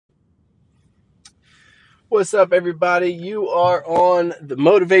What's up, everybody? You are on the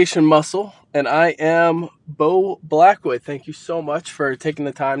Motivation Muscle, and I am Bo Blackwood. Thank you so much for taking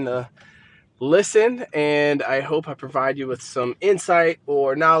the time to listen, and I hope I provide you with some insight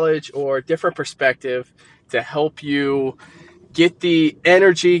or knowledge or different perspective to help you get the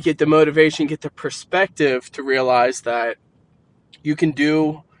energy, get the motivation, get the perspective to realize that you can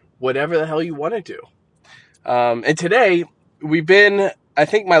do whatever the hell you want to do. And today, I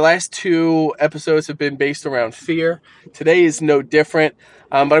think my last two episodes have been based around fear. Today is no different,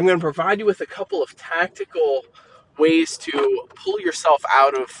 but I'm going to provide you with a couple of tactical ways to pull yourself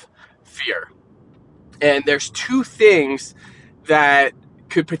out of fear. And there's two things that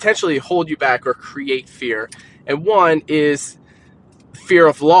could potentially hold you back or create fear. And one is fear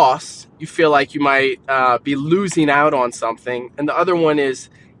of loss. You feel like you might be losing out on something. And the other one is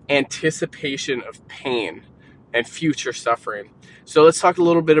anticipation of pain and future suffering. So let's talk a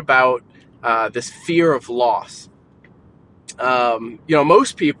little bit about this fear of loss.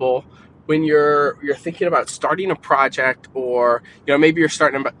 Most people, when you're thinking about starting a project, or maybe you're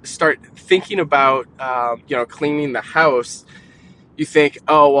start thinking about cleaning the house, you think,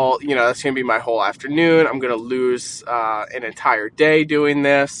 oh, well, that's going to be my whole afternoon. I'm going to lose an entire day doing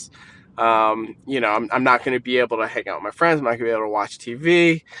this. I'm not going to be able to hang out with my friends. I'm not going to be able to watch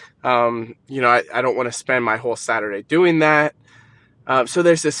TV. I don't want to spend my whole Saturday doing that. So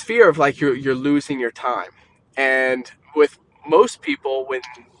there's this fear of like you're losing your time. And with most people, when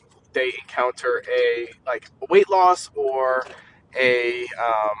they encounter a weight loss or a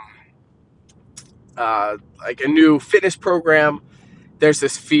like a new fitness program, there's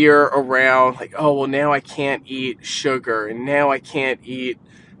this fear around like, oh, well, now I can't eat sugar, and now I can't eat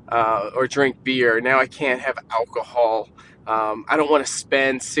or drink beer. Now I can't have alcohol. I don't want to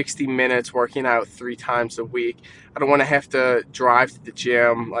spend 60 minutes working out 3 times a week. I don't want to have to drive to the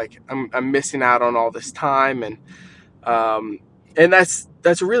gym. Like I'm missing out on all this time, and that's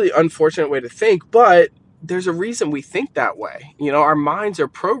a really unfortunate way to think. But there's a reason we think that way. Our minds are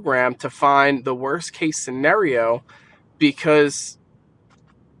programmed to find the worst case scenario because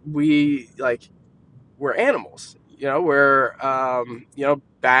we're animals. We're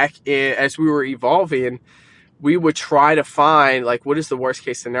back as we were evolving, we would try to find like, what is the worst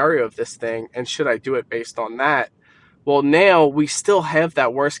case scenario of this thing, and should I do it based on that? Well, now we still have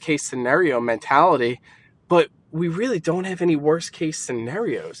that worst case scenario mentality, but we really don't have any worst case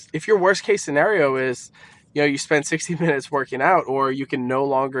scenarios. If your worst case scenario is you spend 60 minutes working out, or you can no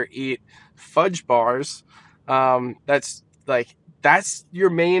longer eat fudge bars, that's your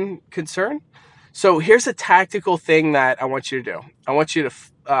main concern. So here's a tactical thing that I want you to do. I want you to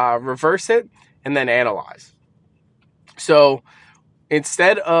reverse it and then analyze. So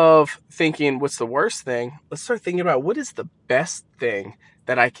instead of thinking what's the worst thing, let's start thinking about what is the best thing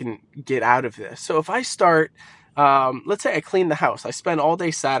that I can get out of this. So if I start, let's say I clean the house. I spend all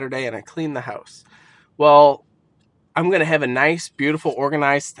day Saturday and I clean the house. Well, I'm going to have a nice, beautiful,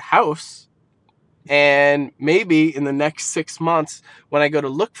 organized house. And maybe in the next 6 months, when I go to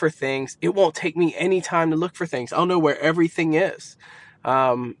look for things, it won't take me any time to look for things. I'll know where everything is.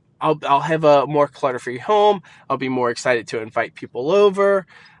 I'll have a more clutter-free home. I'll be more excited to invite people over.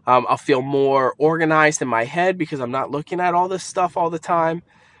 I'll feel more organized in my head because I'm not looking at all this stuff all the time.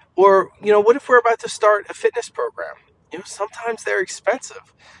 Or, what if we're about to start a fitness program? Sometimes they're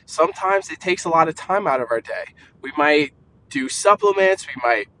expensive. Sometimes it takes a lot of time out of our day. We might do supplements. We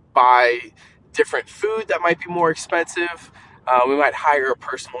might buy different food that might be more expensive. We might hire a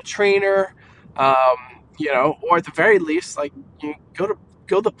personal trainer, or at the very least, like you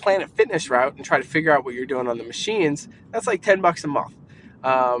go the Planet Fitness route and try to figure out what you're doing on the machines. That's like $10 a month.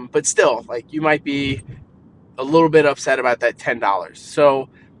 But still, like you might be a little bit upset about that $10. So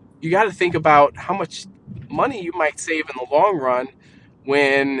you got to think about how much money you might save in the long run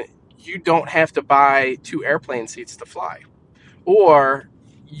when you don't have to buy 2 airplane seats to fly, or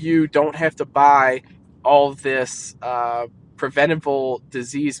you don't have to buy all this preventable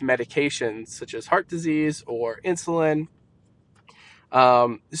disease medications such as heart disease or insulin.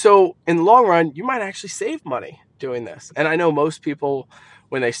 So in the long run, you might actually save money doing this. And I know most people,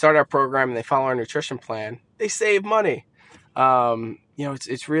 when they start our program and they follow our nutrition plan, they save money.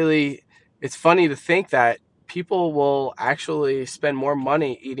 It's funny to think that people will actually spend more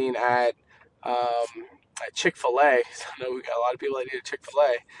money eating at Chick-fil-A. I know we got a lot of people that eat at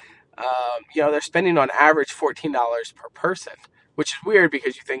Chick-fil-A. They're spending on average $14 per person, which is weird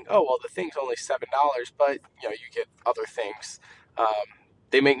because you think, oh, well, the thing's only $7, but you get other things.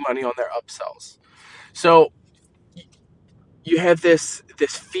 They make money on their upsells. So you have this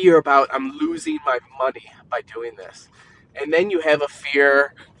fear about, I'm losing my money by doing this. And then you have a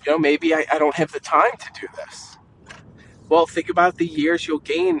fear, maybe I don't have the time to do this. Well, think about the years you'll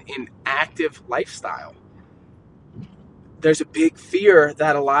gain in active lifestyle. There's a big fear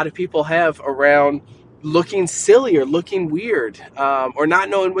that a lot of people have around looking silly or looking weird, or not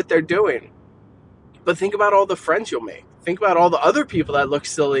knowing what they're doing. But think about all the friends you'll make. Think about all the other people that look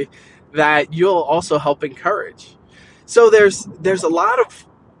silly that you'll also help encourage. So there's a lot of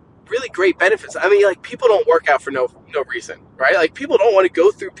really great benefits. I mean, like, people don't work out for no reason, right? Like, people don't want to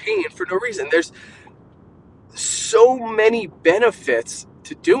go through pain for no reason. There's so many benefits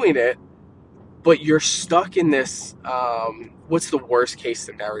to doing it, but you're stuck in this what's the worst case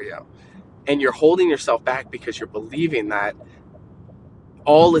scenario, and you're holding yourself back because you're believing that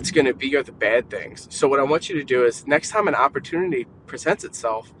all it's going to be are the bad things. So what I want you to do is, next time an opportunity presents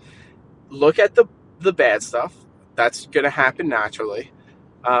itself, look at the bad stuff that's going to happen naturally,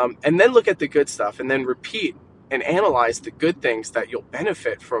 and then look at the good stuff, and then repeat and analyze the good things that you'll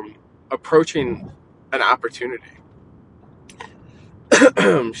benefit from approaching an opportunity.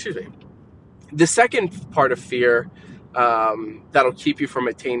 Excuse me. The second part of fear, that'll keep you from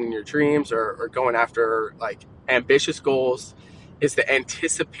attaining your dreams or going after like ambitious goals, is the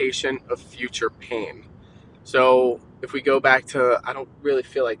anticipation of future pain. So if we go back to, I don't really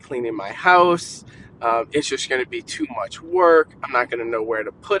feel like cleaning my house, it's just going to be too much work, I'm not going to know where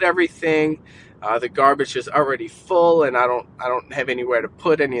to put everything, the garbage is already full and I don't have anywhere to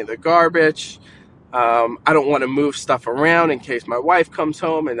put any of the garbage. I don't want to move stuff around in case my wife comes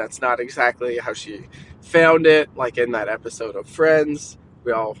home and that's not exactly how she found it, like in that episode of Friends.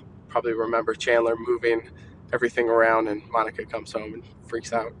 We all probably remember Chandler moving everything around and Monica comes home and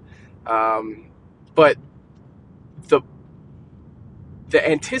freaks out. But the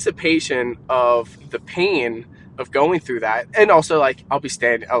anticipation of the pain of going through that, and also like I'll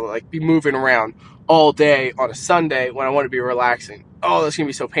like be moving around all day on a Sunday when I want to be relaxing. Oh, that's gonna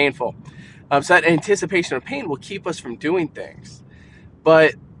be so painful. So that anticipation of pain will keep us from doing things.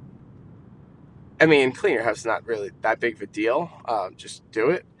 But I mean, clean your house is not really that big of a deal. Just do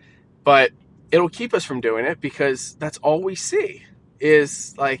it. But it'll keep us from doing it because that's all we see.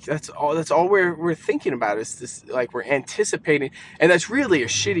 Is like that's all we're thinking about is this, like we're anticipating, and that's really a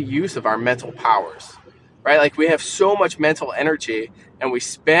shitty use of our mental powers, right? Like we have so much mental energy and we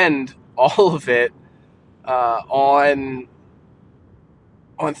spend all of it on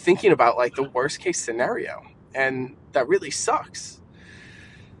thinking about like the worst case scenario, and that really sucks.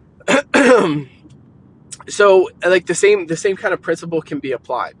 So like the same kind of principle can be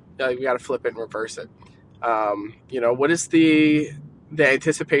applied. You got to flip it and reverse it. What is the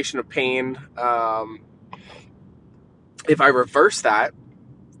anticipation of pain? If I reverse that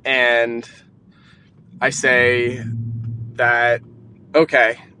and I say that,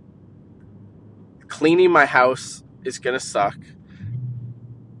 okay, cleaning my house is going to suck,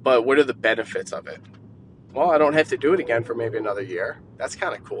 but what are the benefits of it? Well, I don't have to do it again for maybe another year. That's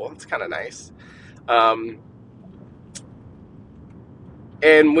kind of cool. It's kind of nice.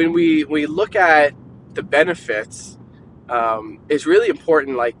 And when we look at the benefits, it's really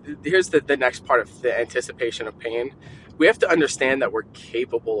important. Like, here's the next part of the anticipation of pain. We have to understand that we're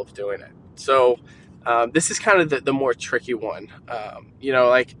capable of doing it. So this is kind of the more tricky one.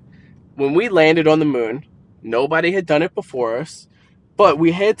 Like when we landed on the moon, nobody had done it before us, but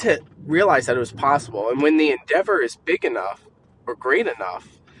we had to realize that it was possible. And when the endeavor is big enough or great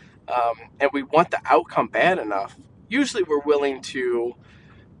enough, and we want the outcome bad enough, usually we're willing to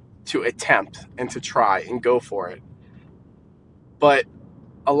attempt and to try and go for it. But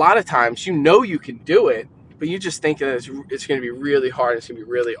a lot of times, you can do it, but you just think that it's going to be really hard. It's going to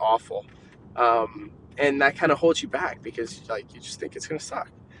be really awful. And that kind of holds you back because like you just think it's going to suck.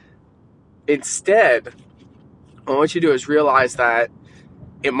 Instead, what I want you to do is realize that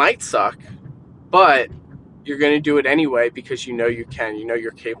it might suck, but you're going to do it anyway because you can,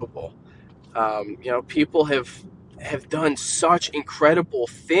 you're capable. People have done such incredible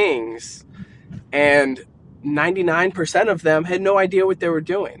things, and 99% of them had no idea what they were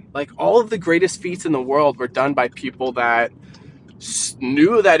doing. Like, all of the greatest feats in the world were done by people that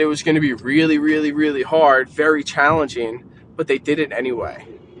knew that it was going to be really, really, really hard, very challenging, but they did it anyway.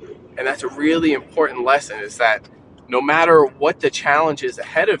 And that's a really important lesson, is that no matter what the challenge is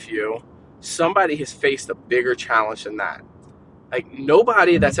ahead of you, somebody has faced a bigger challenge than that. Like,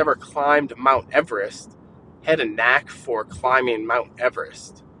 nobody that's ever climbed Mount Everest had a knack for climbing Mount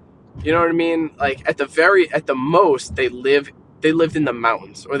Everest. You know what I mean? Like, at the most, they lived in the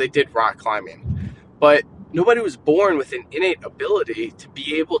mountains, or they did rock climbing. But nobody was born with an innate ability to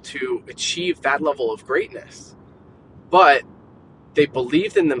be able to achieve that level of greatness. But they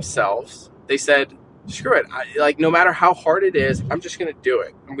believed in themselves. They said, screw it. Like, no matter how hard it is, I'm just going to do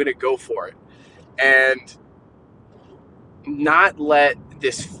it. I'm going to go for it. And not let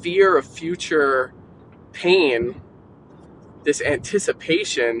this fear of future pain, this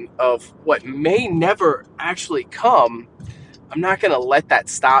anticipation of what may never actually come, I'm not going to let that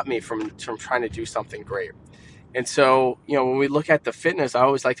stop me from trying to do something great. And so, when we look at the fitness, I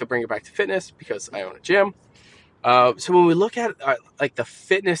always like to bring it back to fitness because I own a gym. So when we look at like the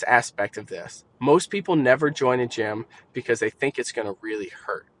fitness aspect of this, most people never join a gym because they think it's going to really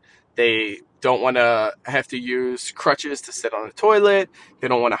hurt. They don't want to have to use crutches to sit on a toilet. They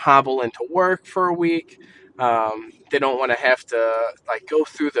don't want to hobble into work for a week. They don't want to have to like go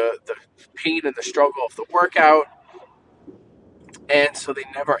through the pain and the struggle of the workout. And so they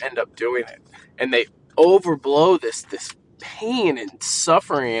never end up doing it. And they overblow this pain and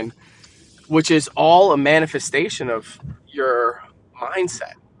suffering, which is all a manifestation of your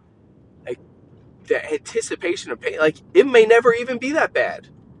mindset. Like the anticipation of pain, like it may never even be that bad,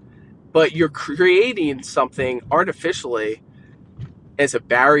 but you're creating something artificially as a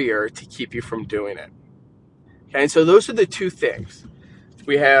barrier to keep you from doing it. Okay, and so those are the two things.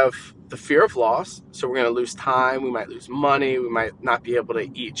 We have the fear of loss, so we're going to lose time, we might lose money, we might not be able to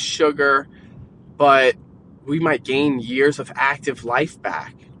eat sugar, but we might gain years of active life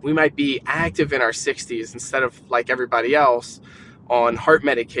back. We might be active in our 60s instead of like everybody else on heart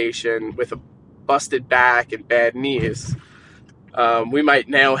medication with a busted back and bad knees. We might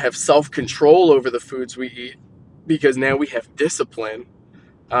now have self-control over the foods we eat because now we have discipline.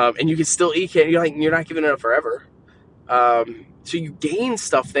 And you can still eat it. You're not giving it up forever. So you gain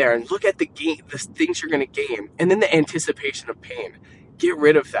stuff there, and look at the things you're going to gain, and then the anticipation of pain. Get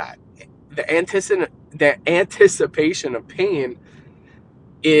rid of that. The anticipation of pain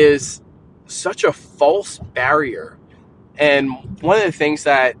is such a false barrier. And one of the things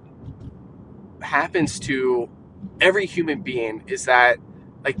that happens to every human being is that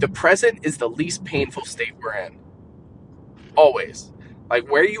like the present is the least painful state we're in. Always. Like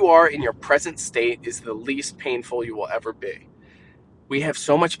where you are in your present state is the least painful you will ever be. We have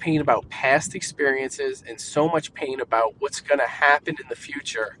so much pain about past experiences and so much pain about what's going to happen in the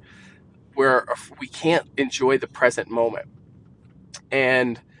future where we can't enjoy the present moment.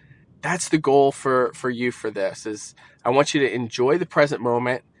 And that's the goal for you for this is I want you to enjoy the present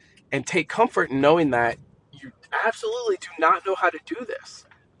moment and take comfort in knowing that you absolutely do not know how to do this.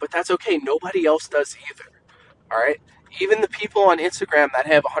 But that's okay. Nobody else does either. All right? Even the people on Instagram that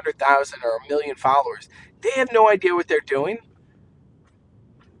have 100,000 or a million followers, they have no idea what they're doing.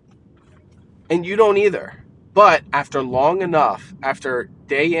 And you don't either. But after long enough, after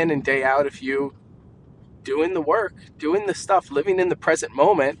day in and day out of you doing the work, doing the stuff, living in the present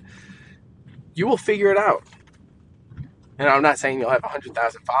moment, you will figure it out. And I'm not saying you'll have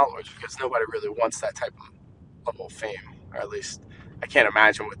 100,000 followers because nobody really wants that type of level of fame, or at least I can't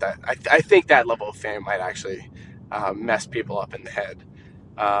imagine what that. I think that level of fame might actually mess people up in the head.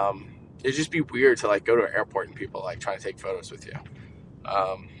 It'd just be weird to like go to an airport and people like trying to take photos with you.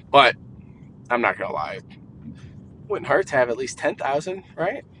 But I'm not gonna lie, it wouldn't hurt to have at least 10,000,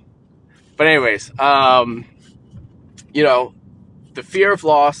 right? But anyways, the fear of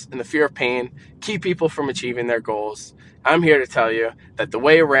loss and the fear of pain keep people from achieving their goals. I'm here to tell you that the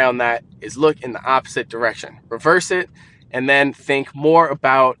way around that is look in the opposite direction. Reverse it, and then think more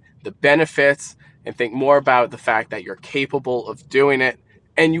about the benefits and think more about the fact that you're capable of doing it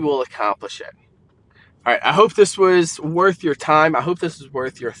and you will accomplish it. All right, I hope this was worth your time. I hope this is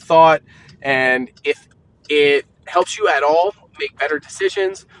worth your thought. And if it helps you at all make better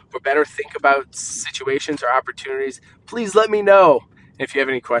decisions or better think about situations or opportunities, please let me know. And if you have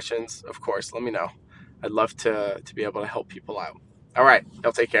any questions, of course, let me know. I'd love to be able to help people out. All right,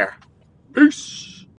 y'all take care. Peace.